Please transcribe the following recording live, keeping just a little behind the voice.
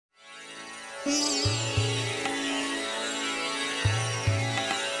Alrighty,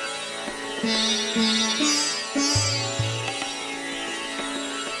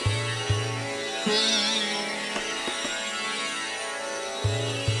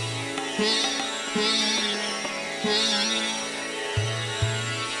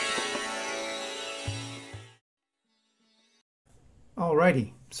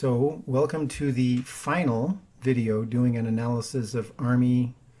 so welcome to the final video doing an analysis of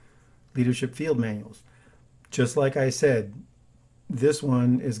Army leadership field manuals. Just like I said, this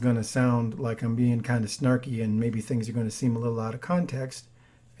one is going to sound like I'm being kind of snarky and maybe things are going to seem a little out of context,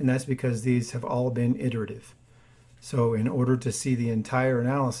 and that's because these have all been iterative. So in order to see the entire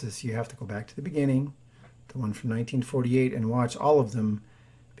analysis, you have to go back to the beginning, the one from 1948, and watch all of them,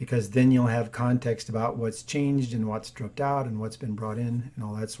 because then you'll have context about what's changed and what's dropped out and what's been brought in and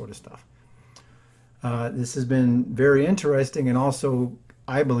all that sort of stuff. This has been very interesting and also,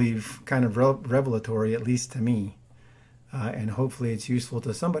 I believe, kind of revelatory, at least to me. And hopefully it's useful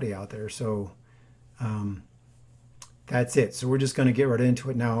to somebody out there. So that's it. So we're just going to get right into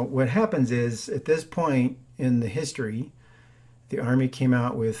it. Now, what happens is, at this point in the history, the Army came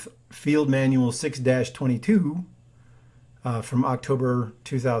out with Field Manual 6-22, from October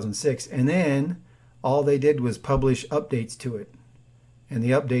 2006, and then all they did was publish updates to it, and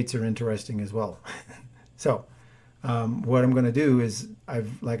the updates are interesting as well. So what I'm going to do is,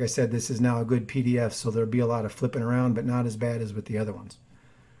 like I said, this is now a good PDF, so there'll be a lot of flipping around, but not as bad as with the other ones.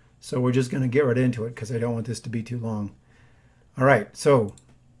 So we're just going to get right into it because I don't want this to be too long. All right, so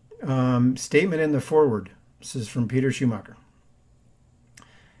statement in the foreword. This is from Peter Schumacher.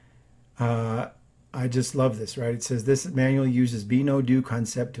 I just love this, right? It says, this manual uses be no do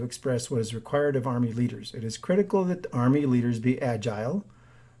concept to express what is required of Army leaders. It is critical that Army leaders be agile,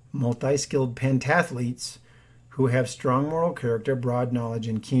 multi-skilled pentathletes who have strong moral character, broad knowledge,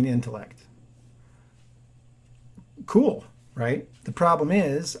 and keen intellect. Cool, right? The problem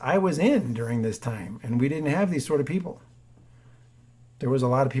is, I was in during this time, and we didn't have these sort of people. There was a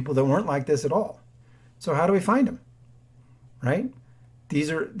lot of people that weren't like this at all. So how do we find them, right? These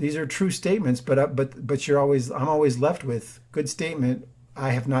are true statements, but I'm always left with good statement. I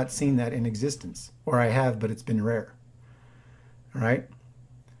have not seen that in existence, or I have, but it's been rare. All right.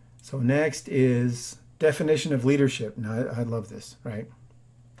 So next is definition of leadership. Now I love this, right?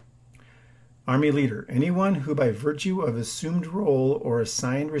 Army leader: anyone who, by virtue of assumed role or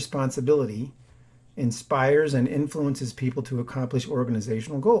assigned responsibility, inspires and influences people to accomplish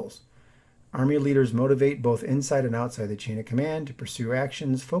organizational goals. Army leaders motivate both inside and outside the chain of command to pursue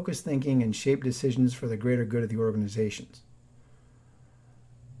actions, focus thinking, and shape decisions for the greater good of the organizations.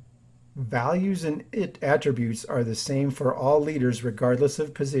 Values and attributes are the same for all leaders regardless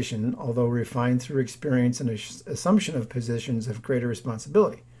of position, although refined through experience and assumption of positions of greater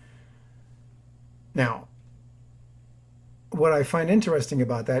responsibility. Now, what I find interesting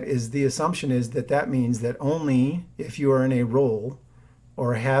about that is the assumption is that that means that only if you are in a role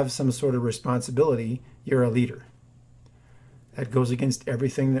or have some sort of responsibility, you're a leader. That goes against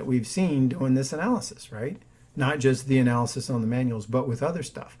everything that we've seen doing this analysis, right? Not just the analysis on the manuals, but with other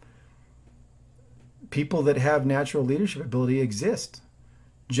stuff. People that have natural leadership ability exist.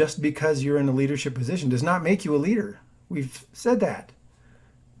 Just because you're in a leadership position does not make you a leader. We've said that.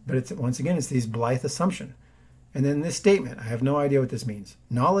 But it's, once again, it's these blithe assumption. And then this statement, I have no idea what this means.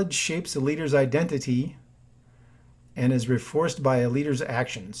 Knowledge shapes a leader's identity and is reinforced by a leader's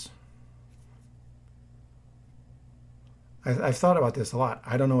actions. I've thought about this a lot.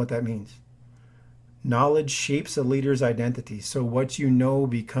 I don't know what that means. Knowledge shapes a leader's identity. So what you know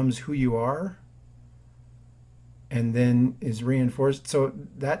becomes who you are and then is reinforced. So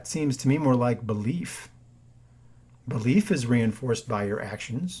that seems to me more like belief. Belief is reinforced by your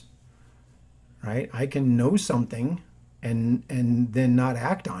actions, right? I can know something and then not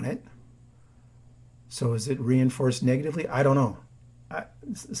act on it. So is it reinforced negatively? I don't know.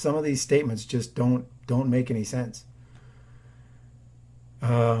 Some of these statements just don't make any sense.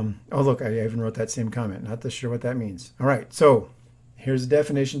 Oh, look, I even wrote that same comment. Not sure what that means. All right, so here's the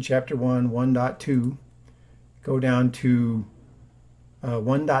definition, chapter 1, 1.2. Go down to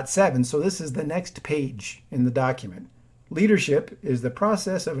 1.7. So this is the next page in the document. Leadership is the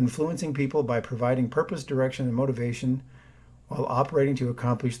process of influencing people by providing purpose, direction, and motivation while operating to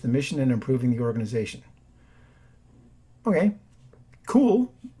accomplish the mission and improving the organization. Okay,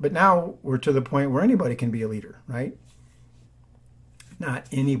 cool. But now we're to the point where anybody can be a leader, right? Not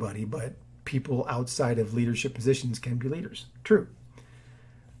anybody, but people outside of leadership positions can be leaders. True.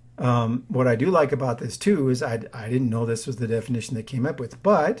 What I do like about this too is I didn't know this was the definition they came up with,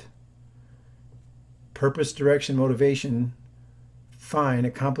 but purpose, direction, motivation fine,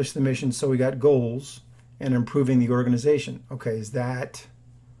 accomplish the mission, so we got goals and improving the organization. Okay, is that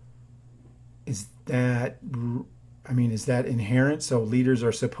inherent? So leaders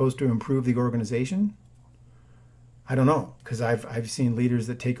are supposed to improve the organization? I don't know, because I've seen leaders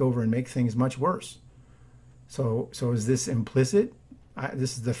that take over and make things much worse. So is this implicit?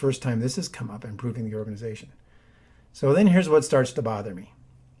 This is the first time this has come up, improving the organization. So then here's what starts to bother me.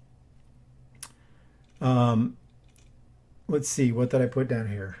 Let's see, what did I put down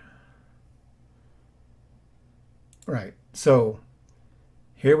here? Right, so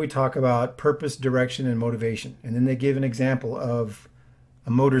here we talk about purpose, direction, and motivation. And then they give an example of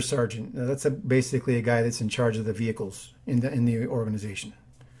a motor sergeant. Now that's basically a guy that's in charge of the vehicles in the organization.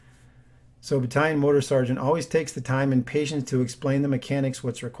 So battalion motor sergeant always takes the time and patience to explain the mechanics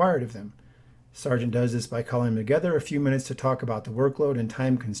what's required of them. Sergeant does this by calling them together a few minutes to talk about the workload and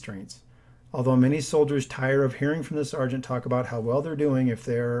time constraints. Although many soldiers tire of hearing from the sergeant talk about how well they're doing if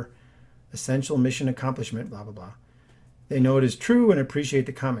their essential mission accomplishment, blah, blah, blah. They know it is true and appreciate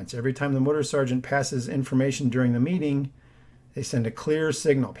the comments. Every time the motor sergeant passes information during the meeting, they send a clear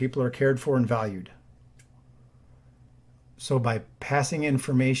signal. People are cared for and valued. So by passing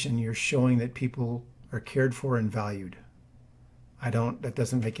information, you're showing that people are cared for and valued. That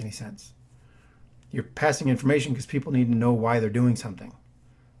doesn't make any sense. You're passing information because people need to know why they're doing something.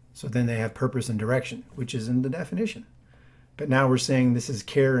 So then they have purpose and direction, which is in the definition. But now we're saying this is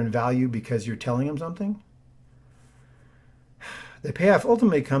care and value because you're telling them something? The payoff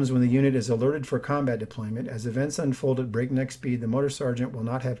ultimately comes when the unit is alerted for combat deployment. As events unfold at breakneck speed, the motor sergeant will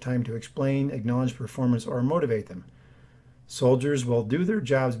not have time to explain, acknowledge performance, or motivate them. Soldiers will do their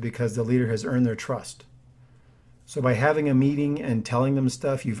jobs because the leader has earned their trust. So by having a meeting and telling them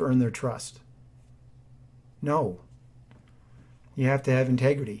stuff, you've earned their trust. No. You have to have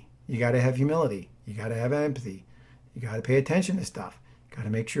integrity. You got to have humility. You got to have empathy. You got to pay attention to stuff. You got to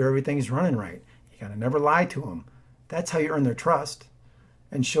make sure everything's running right. You got to never lie to them. That's how you earn their trust.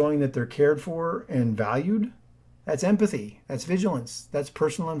 And showing that they're cared for and valued, that's empathy. That's vigilance. That's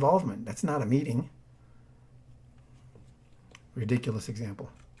personal involvement. That's not a meeting. Ridiculous example.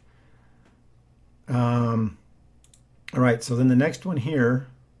 All right, so then the next one here,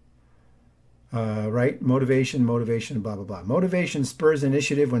 right? Motivation, blah, blah, blah. Motivation spurs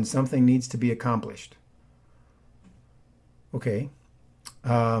initiative when something needs to be accomplished. Okay.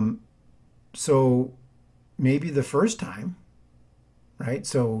 So maybe the first time, right?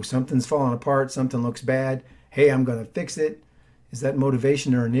 So something's falling apart, something looks bad. Hey, I'm going to fix it. Is that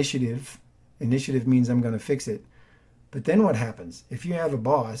motivation or initiative? Initiative means I'm going to fix it. But then what happens? If you have a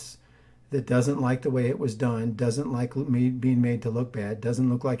boss that doesn't like the way it was done, doesn't like being made to look bad, doesn't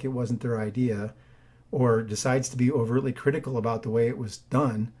look like it wasn't their idea, or decides to be overtly critical about the way it was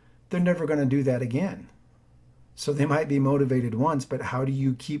done, they're never going to do that again. So they might be motivated once, but how do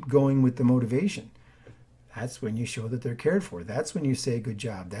you keep going with the motivation? That's when you show that they're cared for. That's when you say good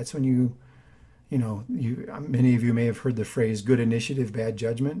job. That's when many of you may have heard the phrase good initiative, bad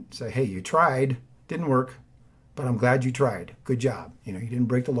judgment. Say, hey, you tried, didn't work, but I'm glad you tried. Good job. You didn't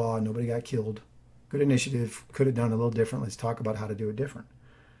break the law. Nobody got killed. Good initiative. Could have done a little different. Let's talk about how to do it different.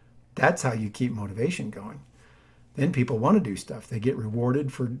 That's how you keep motivation going. Then people want to do stuff. They get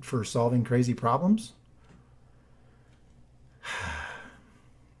rewarded for solving crazy problems.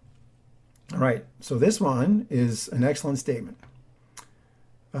 All right. So this one is an excellent statement.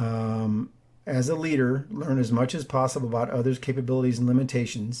 As a leader, learn as much as possible about others' capabilities and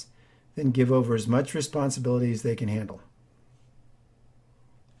limitations, then give over as much responsibility as they can handle.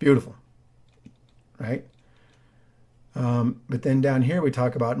 Beautiful, right? But then down here we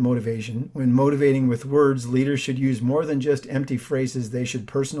talk about motivation. When motivating with words, leaders should use more than just empty phrases. They should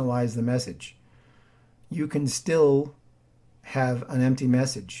personalize the message. You can still have an empty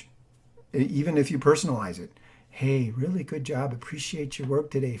message, even if you personalize it. Hey, really good job. Appreciate your work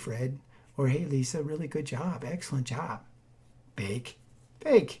today, Fred. Or hey, Lisa, really good job. Excellent job. Bake.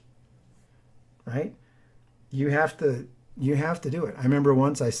 Right? You have to do it. I remember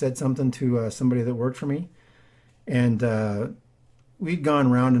once I said something to somebody that worked for me, and we'd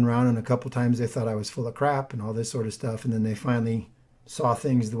gone round and round, and a couple times they thought I was full of crap and all this sort of stuff, and then they finally saw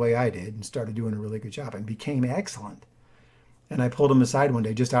things the way I did and started doing a really good job and became excellent. And I pulled them aside one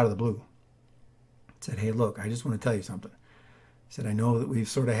day just out of the blue. Said, hey, look, I just want to tell you something. I said, I know that we've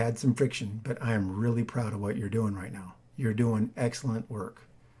sort of had some friction, but I am really proud of what you're doing right now. You're doing excellent work.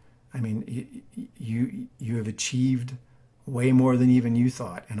 I mean, you have achieved way more than even you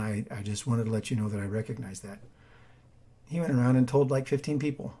thought, and I just wanted to let you know that I recognize that. He went around and told like 15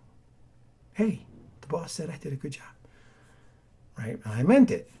 people, hey, the boss said I did a good job. Right? I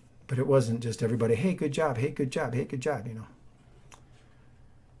meant it, but it wasn't just everybody, hey, good job, hey, good job, hey, good job,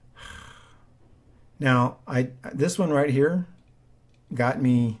 Now, this one right here got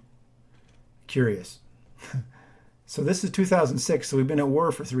me curious. So this is 2006, so we've been at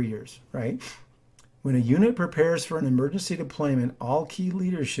war for 3 years, right? When a unit prepares for an emergency deployment, all key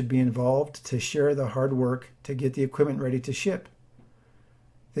leaders should be involved to share the hard work to get the equipment ready to ship.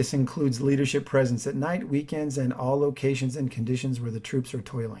 This includes leadership presence at night, weekends, and all locations and conditions where the troops are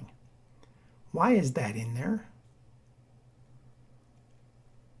toiling. Why is that in there?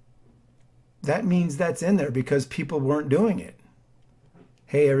 That means that's in there because people weren't doing it.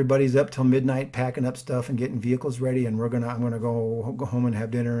 Hey, everybody's up till midnight packing up stuff and getting vehicles ready, and I'm gonna go home and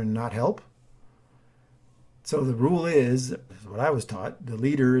have dinner and not help. So the rule is what I was taught: the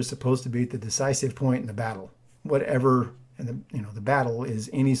leader is supposed to be at the decisive point in the battle, whatever. And the battle is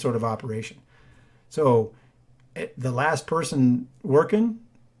any sort of operation. So the last person working,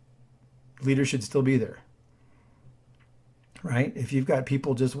 leader should still be there, right? If you've got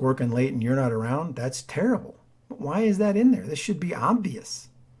people just working late and you're not around, that's terrible. But why is that in there? This should be obvious.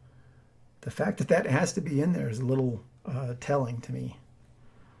 The fact that that has to be in there is a little telling to me.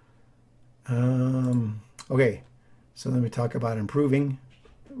 Okay, so let me talk about improving.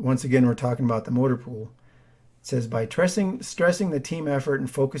 Once again, we're talking about the motor pool. It says, by stressing the team effort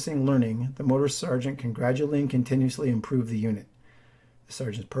and focusing learning, the motor sergeant can gradually and continuously improve the unit. The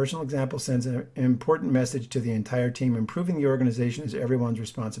sergeant's personal example sends an important message to the entire team. Improving the organization is everyone's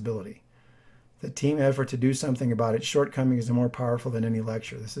responsibility. The team effort to do something about its shortcomings is more powerful than any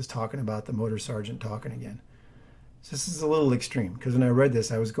lecture. This is talking about the motor sergeant talking again. So this is a little extreme, because when I read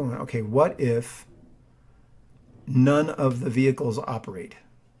this, I was going, okay, what if none of the vehicles operate?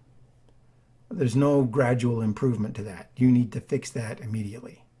 There's no gradual improvement to that. You need to fix that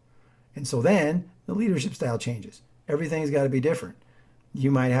immediately. And so then the leadership style changes. Everything's got to be different.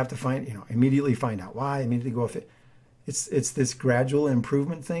 You might have to immediately find out why, immediately go off it. It's this gradual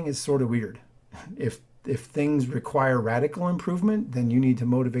improvement thing is sort of weird. If things require radical improvement, then you need to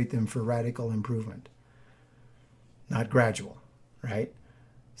motivate them for radical improvement, not gradual, right?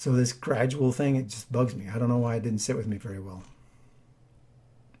 So this gradual thing, it just bugs me. I don't know why it didn't sit with me very well.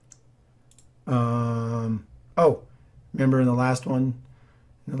 Remember in the last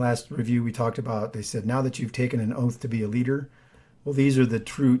review we talked about, they said, now that you've taken an oath to be a leader, well, these are the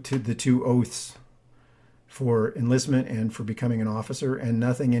two oaths for enlistment and for becoming an officer, and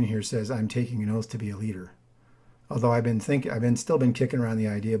nothing in here says I'm taking an oath to be a leader. Although I've still been kicking around the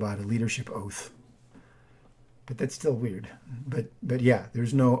idea about a leadership oath, but that's still weird. But yeah,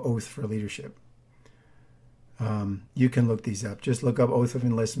 there's no oath for leadership. You can look these up. Just look up oath of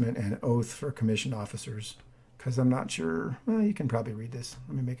enlistment and oath for commissioned officers, because I'm not sure. Well, you can probably read this.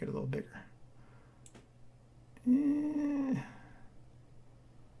 Let me make it a little bigger.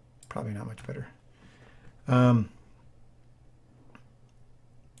 Probably not much better.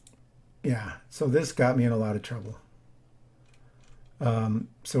 Yeah, so this got me in a lot of trouble.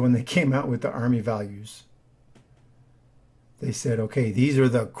 So when they came out with the Army values, they said, okay, these are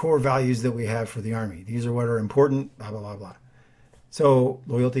the core values that we have for the Army. These are what are important, blah, blah, blah, blah. So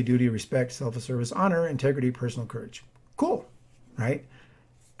loyalty, duty, respect, self-service, honor, integrity, personal courage. Cool, right?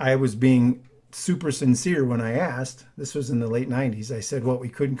 I was being super sincere when I asked. This was in the late 90s. I said, what, we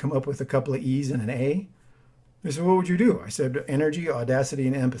couldn't come up with a couple of E's and an A? They said, what would you do? I said, energy, audacity,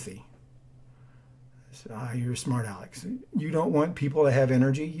 and empathy. I said, you're smart, Alex. You don't want people to have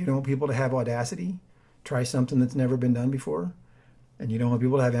energy? You don't want people to have audacity? Try something that's never been done before? And you don't want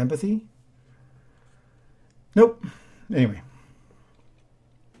people to have empathy? Nope. Anyway.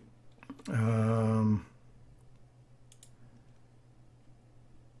 All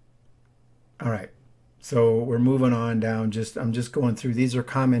right. So we're moving on down. I'm just going through. These are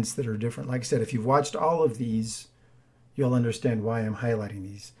comments that are different. Like I said, if you've watched all of these, you'll understand why I'm highlighting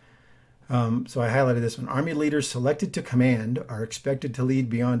these. So I highlighted this one. Army leaders selected to command are expected to lead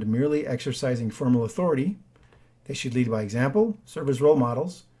beyond merely exercising formal authority. They should lead by example, serve as role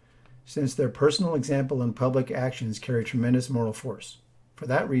models, since their personal example and public actions carry tremendous moral force. For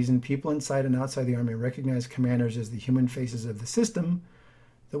that reason, people inside and outside the Army recognize commanders as the human faces of the system,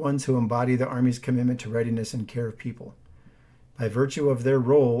 the ones who embody the Army's commitment to readiness and care of people. By virtue of their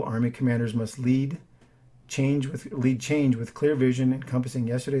role, Army commanders must lead change with clear vision, encompassing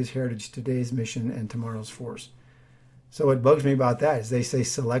yesterday's heritage, today's mission, and tomorrow's force. So what bugs me about that is they say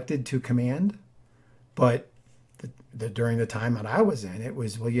selected to command, but during the time that I was in, it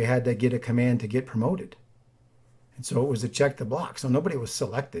was, well, you had to get a command to get promoted. And so it was to check the block. So nobody was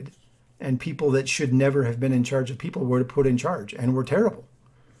selected. And people that should never have been in charge of people were put in charge and were terrible.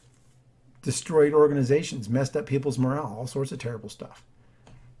 Destroyed organizations, messed up people's morale, all sorts of terrible stuff.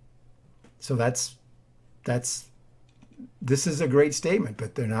 So that's this is a great statement,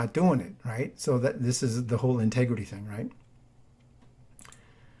 but they're not doing it, right? So that this is the whole integrity thing, right?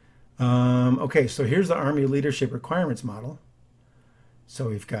 Okay, so here's the Army leadership requirements model. So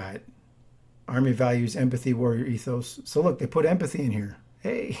we've got Army values, empathy, warrior ethos. So look, they put empathy in here.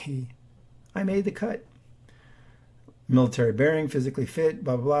 Hey, I made the cut. Military bearing, physically fit,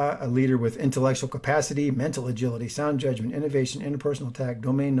 blah, blah, blah. A leader with intellectual capacity, mental agility, sound judgment, innovation, interpersonal tact,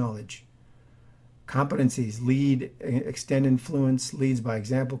 domain knowledge. Competencies: lead, extend influence, leads by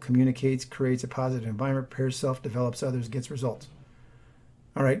example, communicates, creates a positive environment, prepares self, develops others, gets results.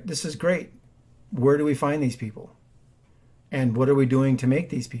 All right, this is great. Where do we find these people? And what are we doing to make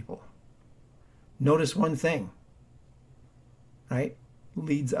these people? Notice one thing, right?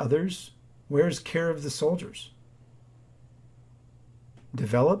 Leads others. Where's care of the soldiers?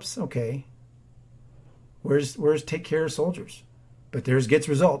 Develops, okay. Where's take care of soldiers? But there's gets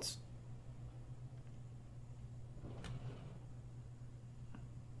results.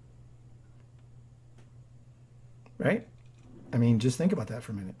 Right? I mean, just think about that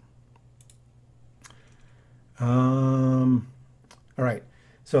for a minute. All right.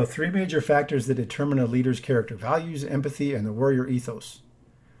 So 3 major factors that determine a leader's character: values, empathy, and the warrior ethos.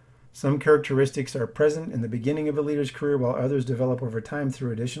 Some characteristics are present in the beginning of a leader's career, while others develop over time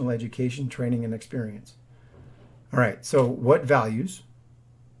through additional education, training, and experience. All right. So what values?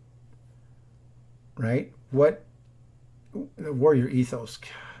 Right? What? The warrior ethos.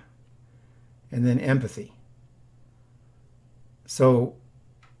 And then empathy. So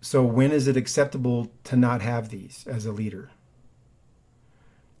when is it acceptable to not have these as a leader?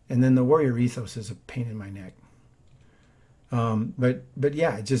 And then the warrior ethos is a pain in my neck. But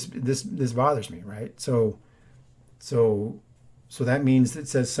yeah, it just this bothers me, right? So that means it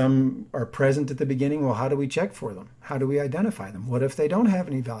says some are present at the beginning. Well, how do we check for them? How do we identify them? What if they don't have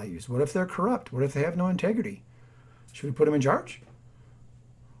any values? What if they're corrupt? What if they have no integrity? Should we put them in charge?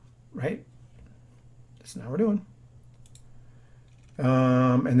 Right? That's not what we're doing.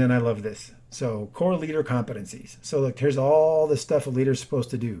 And then I love this. So core leader competencies. So look, here's all the stuff a leader's supposed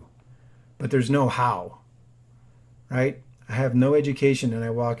to do, but there's no how, right? I have no education and I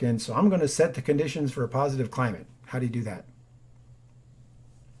walk in, so I'm going to set the conditions for a positive climate. How do you do that?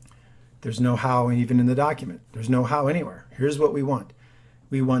 There's no how even in the document. There's no how anywhere. Here's what we want.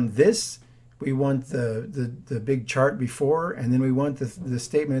 We want this. We want the big chart before, and then we want the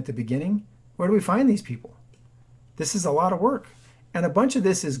statement at the beginning. Where do we find these people? This is a lot of work. And a bunch of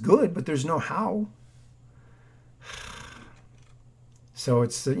this is good, but there's no how. So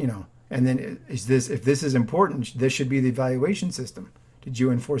it's, and then if this is important, this should be the evaluation system. Did you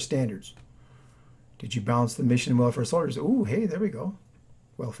enforce standards? Did you balance the mission and welfare of soldiers? Ooh, hey, there we go.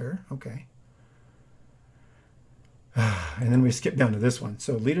 Welfare, okay. And then we skip down to this one.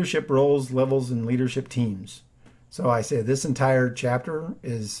 So leadership roles, levels, and leadership teams. So I say this entire chapter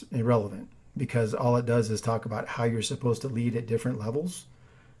is irrelevant, because all it does is talk about how you're supposed to lead at different levels.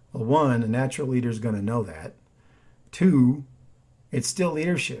 Well, 1, a natural leader is going to know that. 2, it's still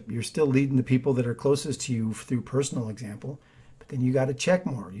leadership. You're still leading the people that are closest to you through personal example, but then you got to check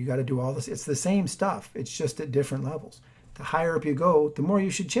more. You got to do all this. It's the same stuff. It's just at different levels. The higher up you go, the more you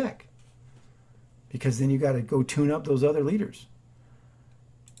should check, because then you got to go tune up those other leaders.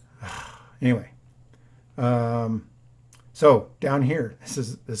 Anyway, so down here, this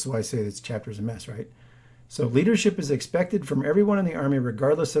is why I say this chapter is a mess, right? So leadership is expected from everyone in the Army,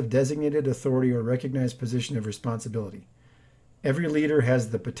 regardless of designated authority or recognized position of responsibility. Every leader has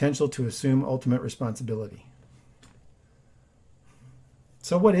the potential to assume ultimate responsibility.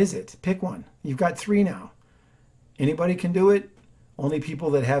 So what is it? Pick one. You've got 3 now. Anybody can do it. Only people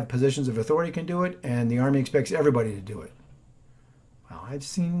that have positions of authority can do it, and the Army expects everybody to do it. Well, I've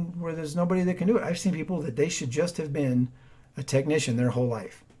seen where there's nobody that can do it. I've seen people that they should just have been a technician their whole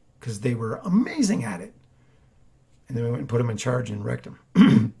life because they were amazing at it. And then we went and put them in charge and wrecked them.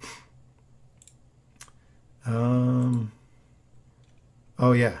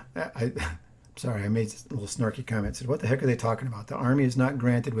 Oh yeah, sorry, I made a little snarky comment. I said, what the heck are they talking about? The Army is not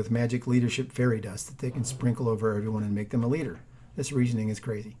granted with magic leadership fairy dust that they can sprinkle over everyone and make them a leader. This reasoning is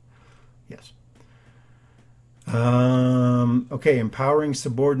crazy. Yes. Okay, empowering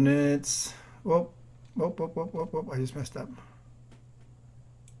subordinates. Whoa, I just messed up.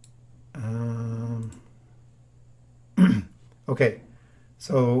 Okay,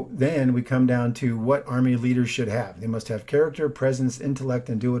 so then we come down to what Army leaders should have. They must have character, presence, intellect,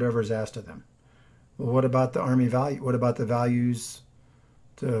 and do whatever is asked of them. Well, what about the Army value? What about the values,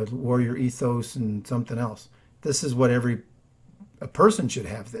 the warrior ethos, and something else? This is what a person should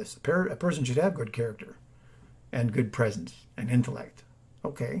have this. A person should have good character and good presence and intellect.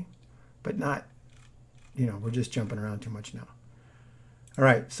 Okay, but not you know, we're just jumping around too much now. All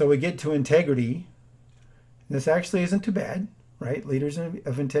right, so we get to integrity. This actually isn't too bad, right? Leaders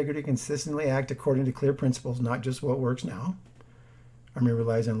of integrity consistently act according to clear principles, not just what works now. Army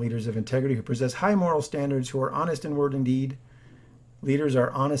relies on leaders of integrity who possess high moral standards, who are honest in word and deed. Leaders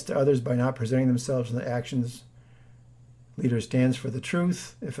are honest to others by not presenting themselves in their actions. Leader stands for the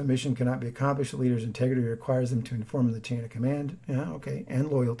truth. If a mission cannot be accomplished, the leader's integrity requires them to inform the chain of command. Yeah, okay, and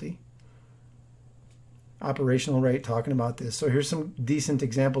loyalty. Operational rate, talking about this. So here's some decent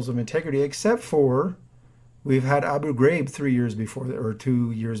examples of integrity, except for we've had Abu Ghraib 3 years before, or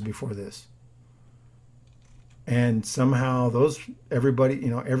 2 years before this. And somehow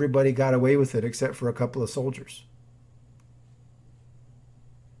everybody got away with it except for a couple of soldiers.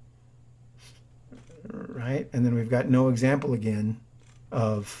 Right? And then we've got no example again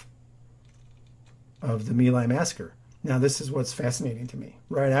of the My Lai massacre. Now, this is what's fascinating to me.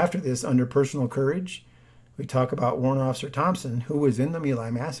 Right after this, under personal courage, we talk about Warrant Officer Thompson, who was in the My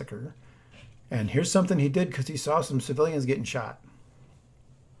Lai massacre. And here's something he did because he saw some civilians getting shot.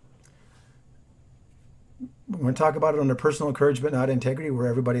 We're going to talk about it under personal courage but not integrity, where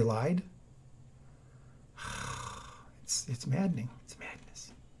everybody lied. It's maddening. It's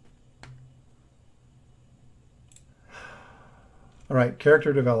madness. All right,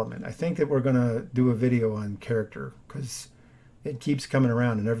 character development. I think that we're going to do a video on character because it keeps coming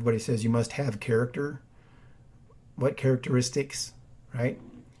around and everybody says you must have character. What characteristics, right?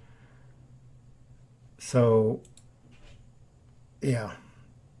 So, yeah.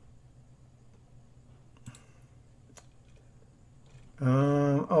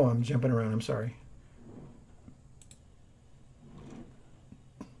 Oh, I'm jumping around. I'm sorry.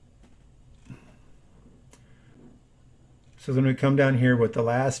 So then we come down here with the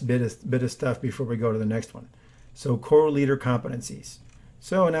last bit of stuff before we go to the next one. So core leader competencies.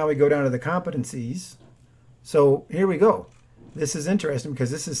 So now we go down to the competencies. So here we go. This is interesting because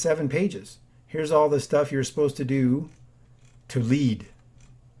this is 7 pages. Here's all the stuff you're supposed to do to lead.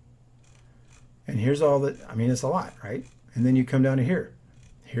 And here's all that, I mean, it's a lot, right? And then you come down to here.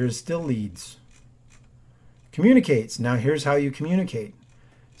 Here's still leads. Communicates. Now here's how you communicate.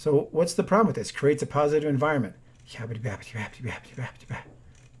 So what's the problem with this? Creates a positive environment.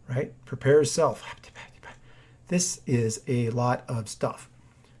 Right? Prepares self. This is a lot of stuff.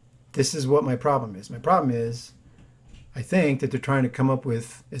 This is what my problem is. My problem is I think that they're trying to come up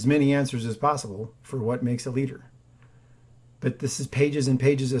with as many answers as possible for what makes a leader. But this is pages and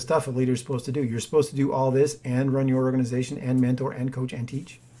pages of stuff a leader's supposed to do. You're supposed to do all this and run your organization and mentor and coach and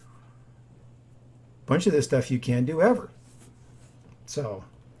teach. A bunch of this stuff you can't do ever. So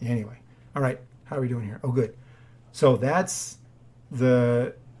anyway, all right, how are we doing here? Oh, good. So that's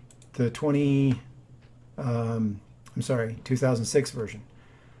the 2006 version.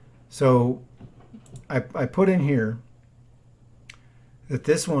 So I put in here that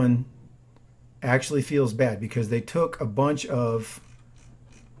this one actually feels bad because they took a bunch of,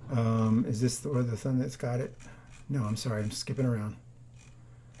 is this the thing that's got it? No, I'm sorry, I'm skipping around.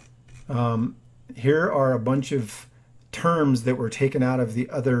 Here are a bunch of terms that were taken out of the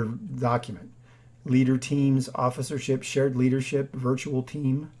other document. Leader teams, officership, shared leadership, virtual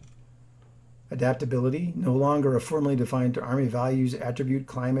team, adaptability, no longer a formally defined Army values, attribute,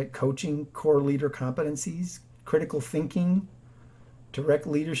 climate, coaching, core leader competencies, critical thinking, direct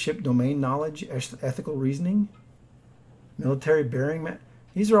leadership, domain knowledge, ethical reasoning, military bearing.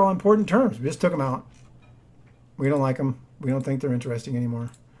 These are all important terms. We just took them out. We don't like them. We don't think they're interesting anymore.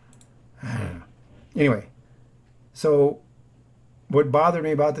 Anyway, so what bothered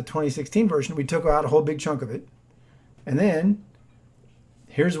me about the 2016 version, we took out a whole big chunk of it. And then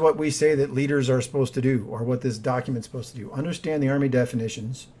here's what we say that leaders are supposed to do, or what this document's supposed to do. Understand the Army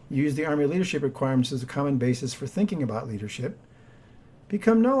definitions. Use the Army leadership requirements as a common basis for thinking about leadership.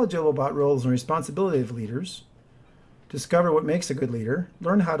 Become knowledgeable about roles and responsibilities of leaders. Discover what makes a good leader.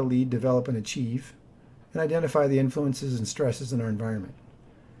 Learn how to lead, develop, and achieve. And identify the influences and stresses in our environment.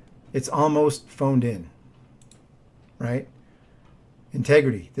 It's almost phoned in, right?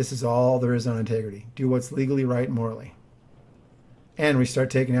 Integrity. This is all there is on integrity. Do what's legally right and morally. And we start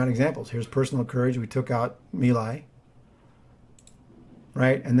taking out examples. Here's personal courage. We took out My Lai.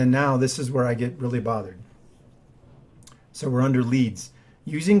 Right? And then now this is where I get really bothered. So we're under leads.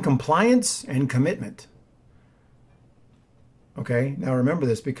 Using compliance and commitment. Okay? Now remember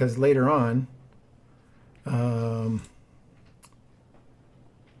this because later on,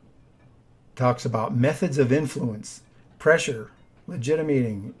 talks about methods of influence, pressure,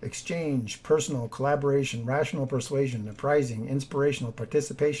 legitimating, exchange, personal, collaboration, rational persuasion, apprising, inspirational,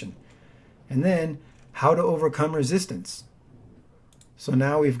 participation, and then how to overcome resistance. So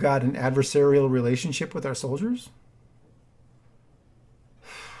now we've got an adversarial relationship with our soldiers.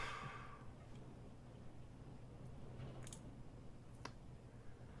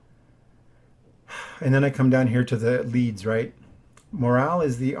 And then I come down here to the leads, right? Morale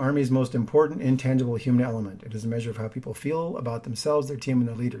is the Army's most important intangible human element. It is a measure of how people feel about themselves, their team, and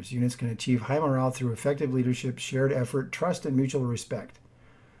their leaders. Units can achieve high morale through effective leadership, shared effort, trust, and mutual respect.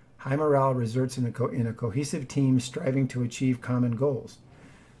 High morale results in a cohesive team striving to achieve common goals.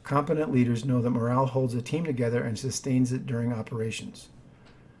 Competent leaders know that morale holds a team together and sustains it during operations.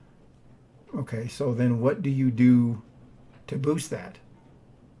 Okay, so then what do you do to boost that?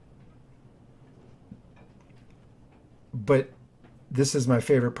 But this is my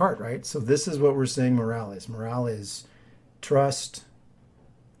favorite part, right? So this is what we're saying morale is. Morale is trust,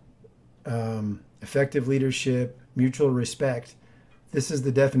 effective leadership, mutual respect. This is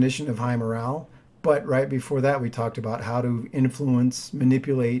the definition of high morale. But right before that, we talked about how to influence,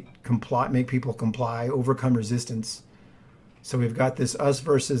 manipulate, comply, make people comply, overcome resistance. So we've got this us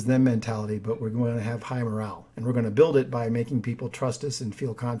versus them mentality, but we're going to have high morale. And we're going to build it by making people trust us and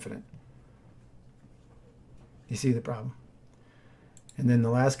feel confident. You see the problem? And then the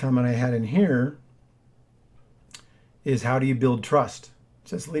last comment I had in here is how do you build trust? It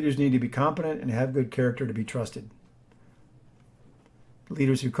says leaders need to be competent and have good character to be trusted.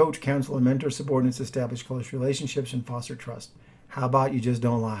 Leaders who coach, counsel, and mentor subordinates establish close relationships and foster trust. How about you just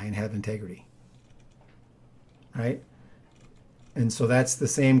don't lie and have integrity? Right? And so that's the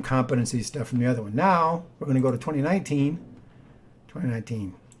same competency stuff from the other one. Now, we're going to go to 2019.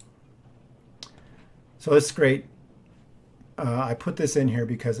 2019. So it's great. I put this in here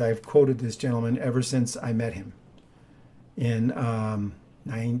because I've quoted this gentleman ever since I met him in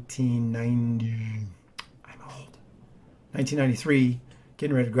 1993,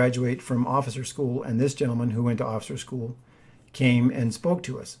 getting ready to graduate from officer school, and this gentleman who went to officer school came and spoke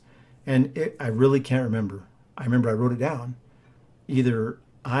to us. And I really can't remember. I remember I wrote it down. Either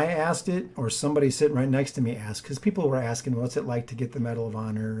I asked it or somebody sitting right next to me asked, because people were asking, what's it like to get the Medal of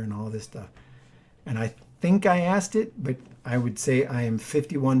Honor and all this stuff. And I think I asked it, but I would say I am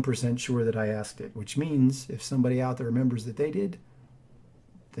 51% sure that I asked it, which means if somebody out there remembers that they did,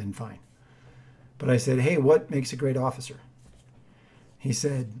 then fine. But I said, hey, what makes a great officer? He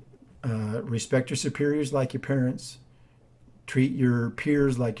said, respect your superiors like your parents, treat your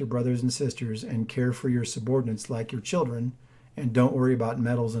peers like your brothers and sisters, and care for your subordinates like your children, and don't worry about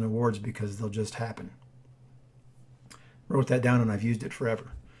medals and awards because they'll just happen. Wrote that down and I've used it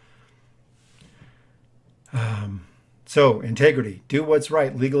forever. So, integrity. Do what's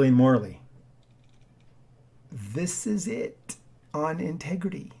right legally and morally. This is it on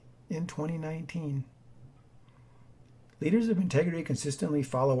integrity in 2019. Leaders of integrity consistently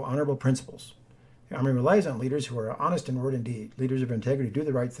follow honorable principles. The Army relies on leaders who are honest in word and deed. Leaders of integrity do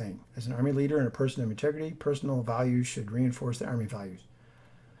the right thing. As an Army leader and a person of integrity, personal values should reinforce the Army values.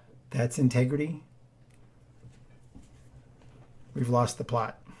 That's integrity. We've lost the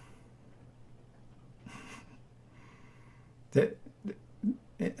plot.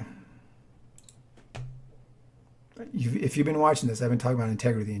 If you've been watching this, I've been talking about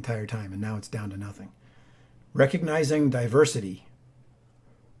integrity the entire time, and now it's down to nothing. Recognizing diversity.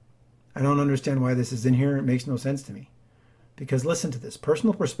 I don't understand why this is in here. It makes no sense to me. Because listen to this.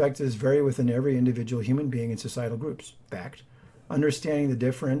 Personal perspectives vary within every individual human being and societal groups. Fact. Understanding the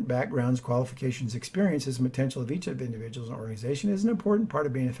different backgrounds, qualifications, experiences, and potential of each of the individuals and organization is an important part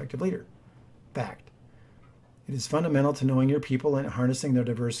of being an effective leader. Fact. It is fundamental to knowing your people and harnessing their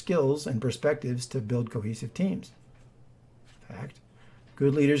diverse skills and perspectives to build cohesive teams. Fact.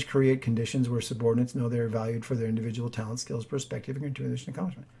 Good leaders create conditions where subordinates know they are valued for their individual talent, skills, perspective, and contribution and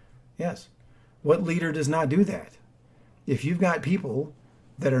accomplishment. Yes. What leader does not do that? If you've got people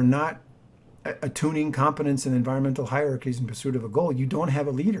that are not attuning competence in environmental hierarchies in pursuit of a goal, you don't have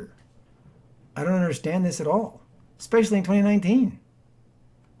a leader. I don't understand this at all, especially in 2019.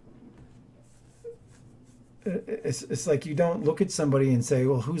 It's like you don't look at somebody and say,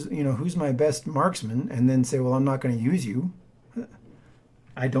 well, who's my best marksman, and then say, well, I'm not going to use you.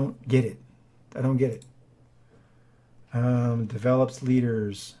 I don't get it. I don't get it. Develops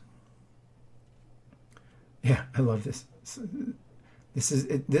leaders. Yeah, I love this.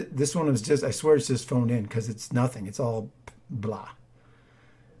 This one was just, I swear it's just phoned in because it's nothing. It's all blah.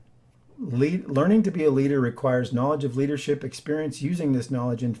 Learning to be a leader requires knowledge of leadership, experience using this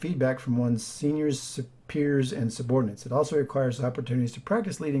knowledge, and feedback from one's seniors, peers, and subordinates. It also requires opportunities to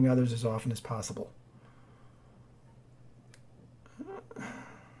practice leading others as often as possible.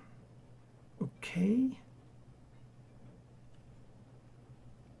 Okay.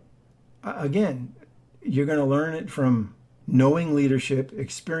 Again, you're going to learn it from knowing leadership,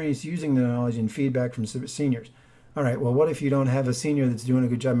 experience using the knowledge, and feedback from seniors. All right, well, what if you don't have a senior that's doing a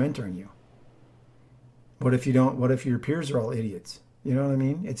good job mentoring you? What if you don't? What if your peers are all idiots? You know what I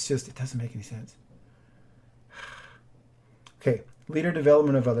mean? It's just, it doesn't make any sense. Okay, leader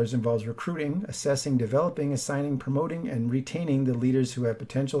development of others involves recruiting, assessing, developing, assigning, promoting, and retaining the leaders who have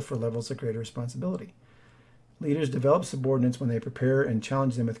potential for levels of greater responsibility. Leaders develop subordinates when they prepare and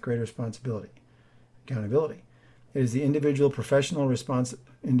challenge them with greater responsibility, accountability. It is the individual professional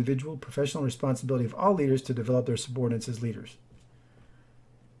responsibility of all leaders to develop their subordinates as leaders.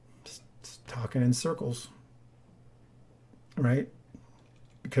 Just talking in circles, right?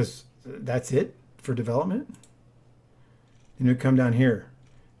 Because that's it for development. And you come down here,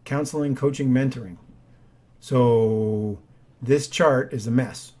 counseling, coaching, mentoring. So this chart is a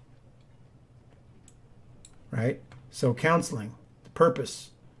mess, right? So counseling,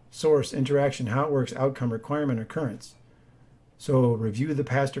 purpose, source, interaction, how it works, outcome, requirement, occurrence. So review the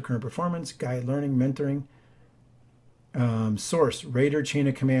past or current performance, guide learning, mentoring. Source, rate or chain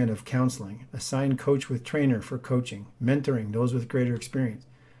of command of counseling. Assign coach with trainer for coaching. Mentoring, those with greater experience.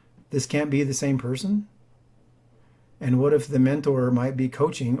 This can't be the same person? And what if the mentor might be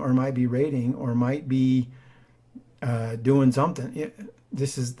coaching or might be rating or might be doing something?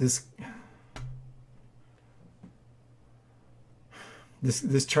 This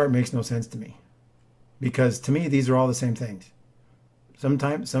chart makes no sense to me, because to me these are all the same things.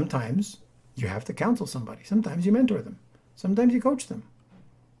 Sometimes you have to counsel somebody. Sometimes you mentor them. Sometimes you coach them.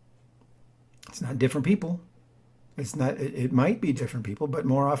 It's not different people. It's not. It might be different people, but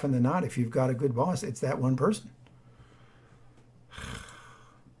more often than not, if you've got a good boss, it's that one person.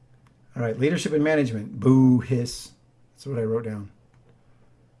 All right, leadership and management. Boo, hiss. That's what I wrote down.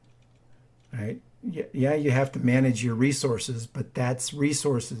 All right. Yeah, you have to manage your resources, but that's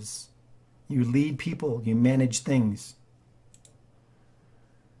resources. You lead people, you manage things.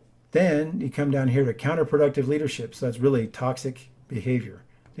 Then you come down here to counterproductive leadership. So that's really toxic behavior.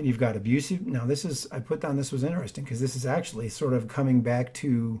 Then you've got abusive. Now I put down, this was interesting because this is actually sort of coming back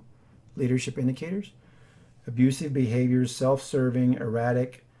to leadership indicators. Abusive behaviors, self-serving,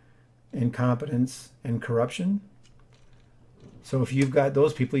 erratic, incompetence, and corruption. So if you've got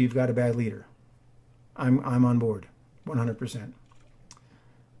those people, you've got a bad leader. I'm on board, 100%.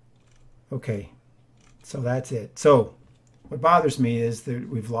 Okay, so that's it. So what bothers me is that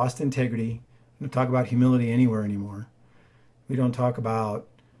we've lost integrity. We don't talk about humility anywhere anymore. We don't talk about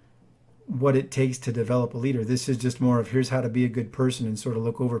what it takes to develop a leader. This is just more of here's how to be a good person and sort of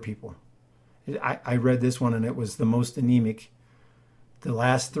look over people. I read this one and it was the most anemic. The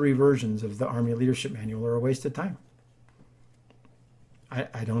last 3 versions of the Army Leadership Manual are a waste of time.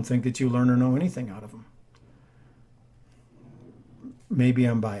 I don't think that you learn or know anything out of them. Maybe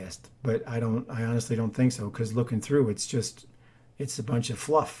I'm biased, but I honestly don't think so, because looking through, it's a bunch of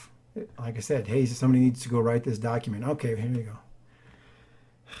fluff. Like I said, hey, somebody needs to go write this document. Okay, here you go.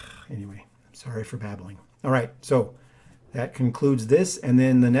 Anyway, sorry for babbling. All right, so that concludes this, and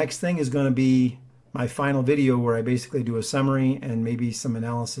then the next thing is going to be my final video where I basically do a summary and maybe some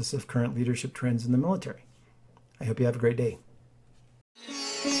analysis of current leadership trends in the military. I hope you have a great day.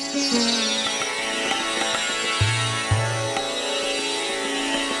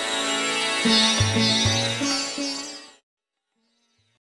 Yeah.